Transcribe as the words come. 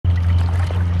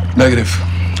Negative.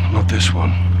 Not this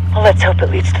one. Well, let's hope it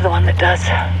leads to the one that does.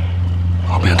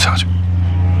 I'll be in touch.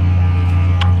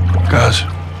 Guys,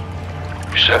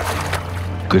 you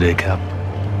set? Good day, Cap.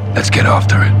 Let's get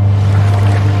after it.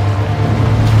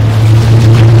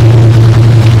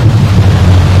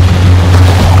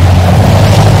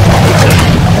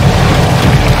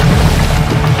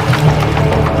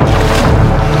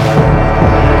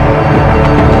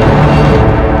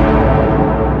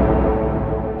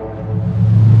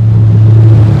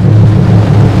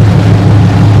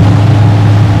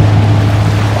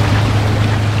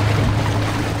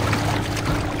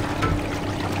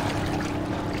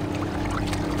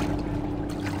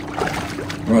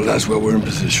 Right, that's where we're in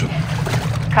position.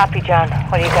 Copy, John.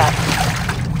 What do you got?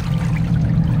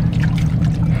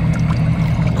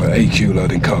 Got AQ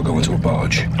loading cargo into a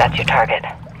barge. That's your target.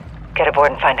 Get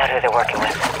aboard and find out who they're working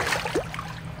with.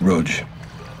 Rog.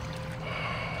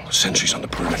 Sentries on the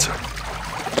perimeter.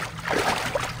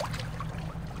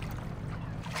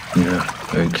 Yeah,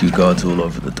 AQ guards all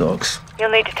over the docks.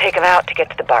 You'll need to take them out to get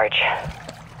to the barge.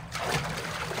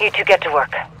 You two get to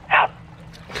work. Out.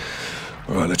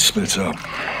 All right, let's split up.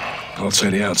 I'll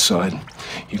take the outside.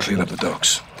 You clean up the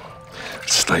docks.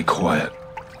 Stay quiet.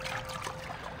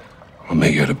 I'll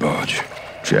meet you at the barge.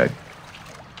 Check.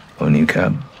 On you,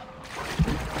 Cap.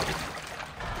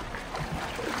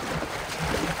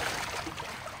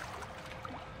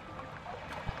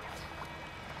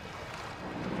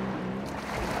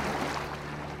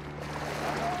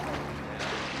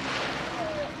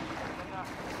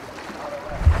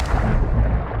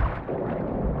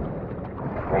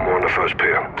 First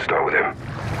pier. Start with him.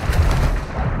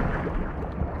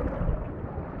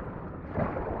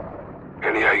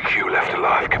 Any AQ left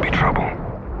alive could be trouble.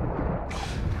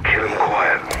 Kill him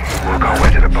quiet. Work our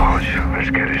way to the barge. Let's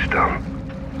get this done.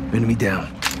 Enemy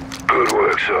down. Good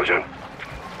work, Sergeant.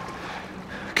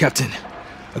 Captain,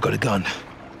 I got a gun.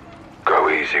 Go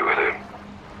easy with him.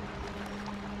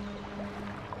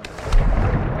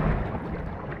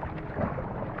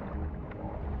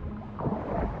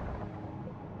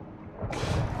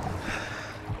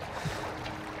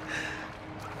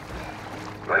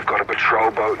 They've got a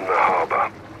patrol boat in the harbor.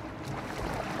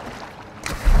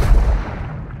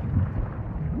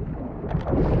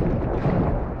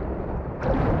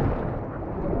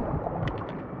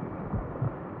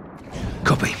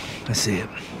 Copy. I see it.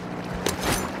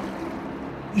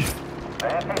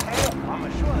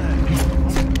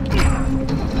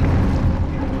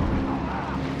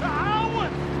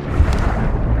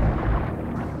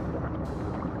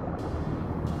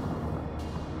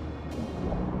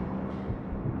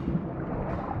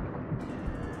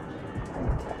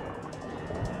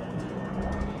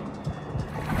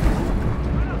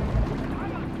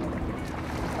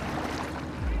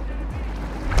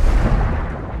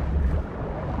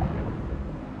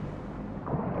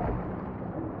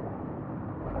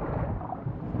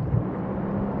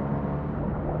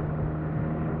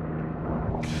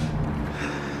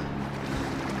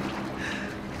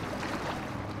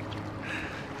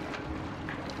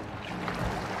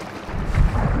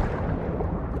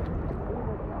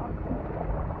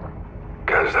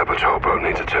 That patrol boat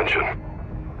needs attention.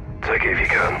 Take it if you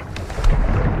can.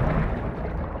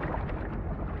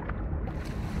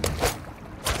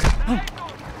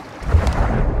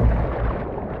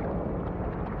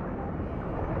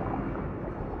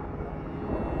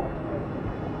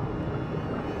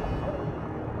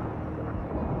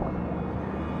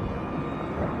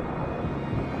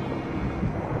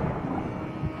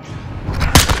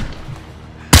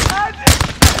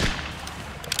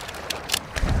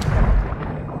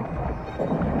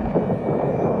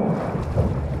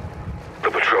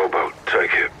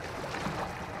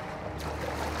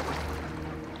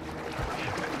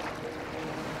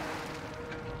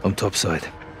 I'm topside.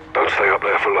 Don't stay up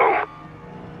there for long.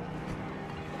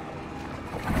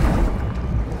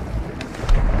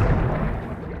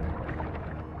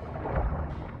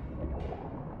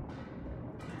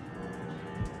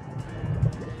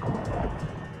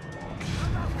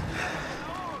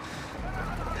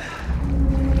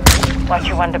 Watch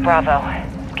your 1 to Bravo.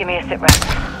 Give me a sit rep.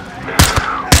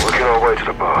 Working our way to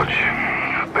the barge.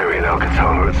 Burying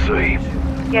Alcatala at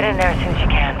sea. Get in there as soon as you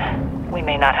can. We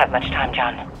may not have much time,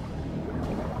 John.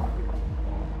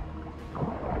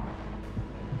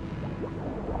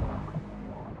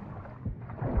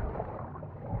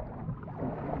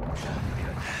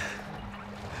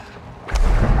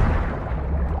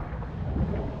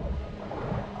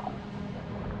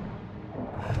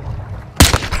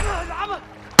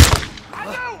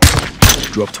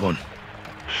 Dropped one.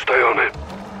 Stay on it.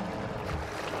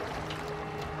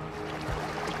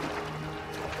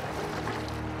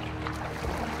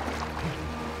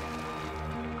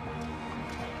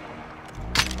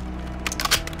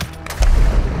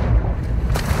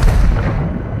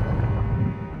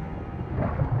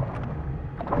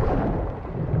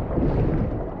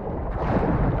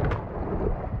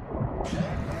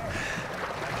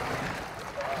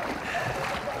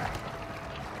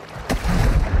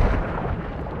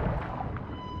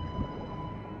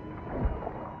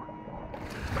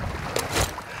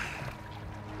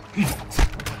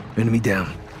 Enemy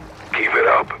down. Keep it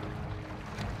up.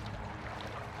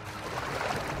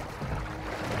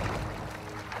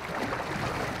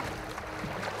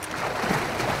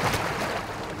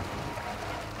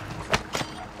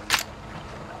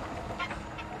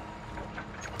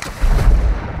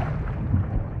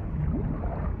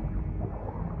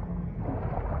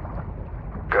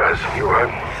 Guys, you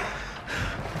alright?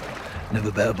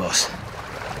 Never better, boss.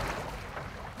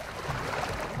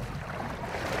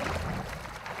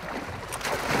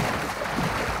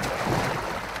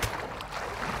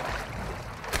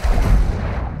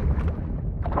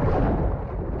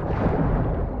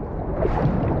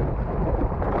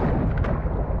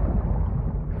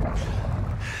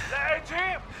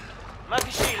 ما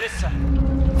في شيء لسه.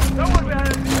 دور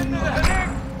بهالجنة لهنيك.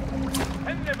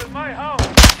 هن بالماي هاو.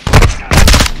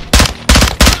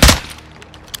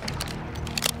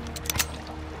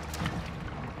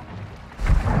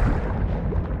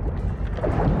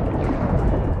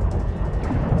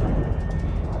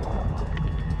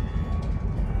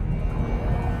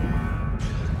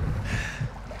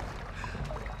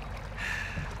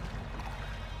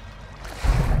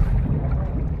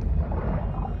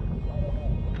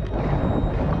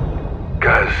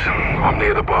 Guys, I'm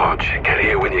near the barge. Get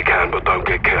here when you can, but don't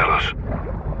get careless.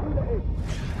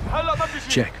 هلا ما في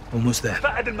شيء. Check. Almost there.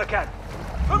 فقد المكان.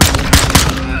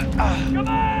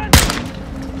 كمان.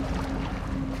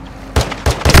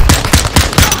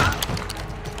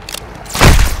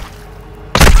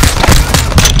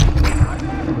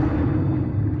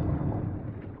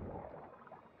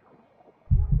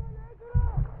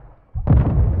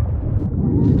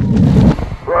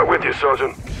 Right with you,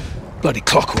 Sergeant. Bloody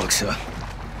clockwork, sir.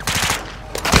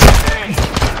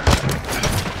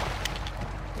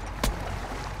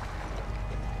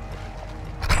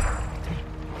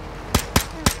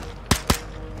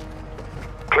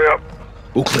 Clear up.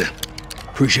 All clear.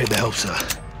 Appreciate the help, sir.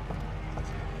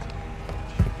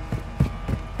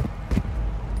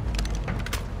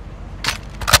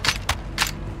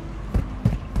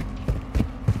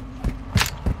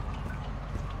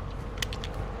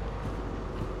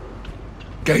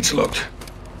 Gates locked.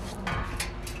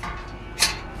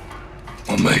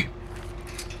 On me.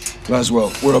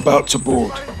 Laswell, we're about to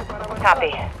board.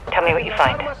 Copy. Tell me what you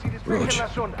find. Rog,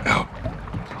 out.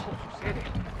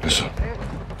 Listen.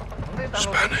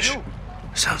 Spanish.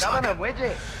 Sounds like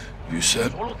it. You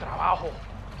said?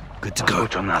 Good to go.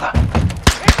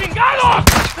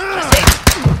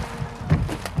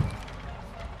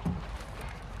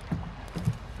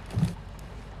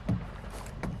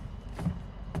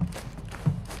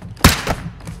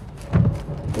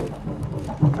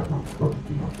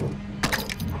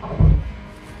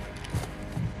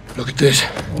 Look at this.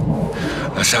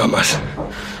 That's Almas.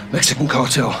 Mexican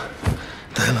cartel.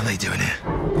 The hell are they doing here?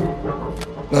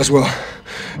 Laswell,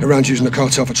 around using the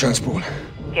cartel for transport.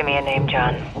 Give me a name,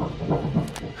 John.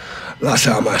 Las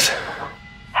Almas.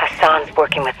 Hassan's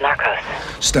working with narcos.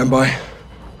 Stand by.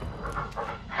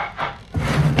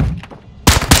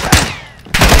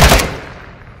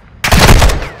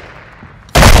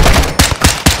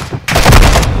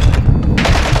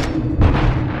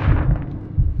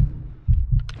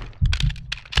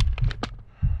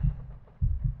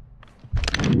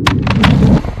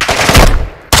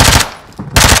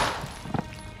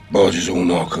 Barge is all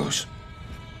narcos.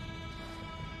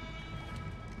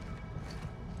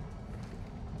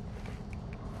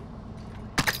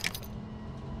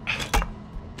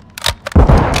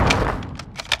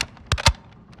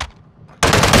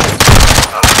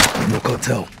 No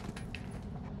cartel.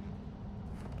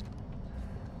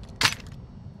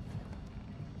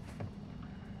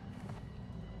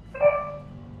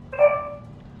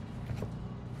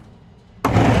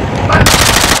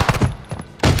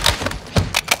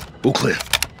 All clear.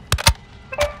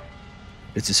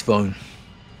 It's his phone.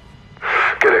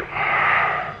 Get it.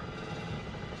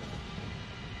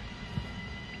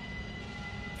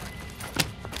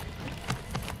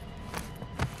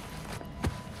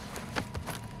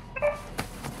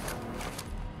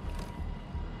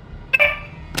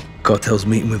 Cartel's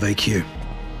meeting with AQ.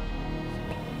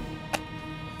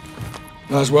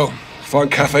 Laswell,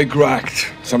 find Cafe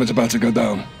Gracht. Something's about to go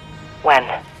down. When?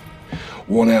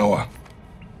 1 hour.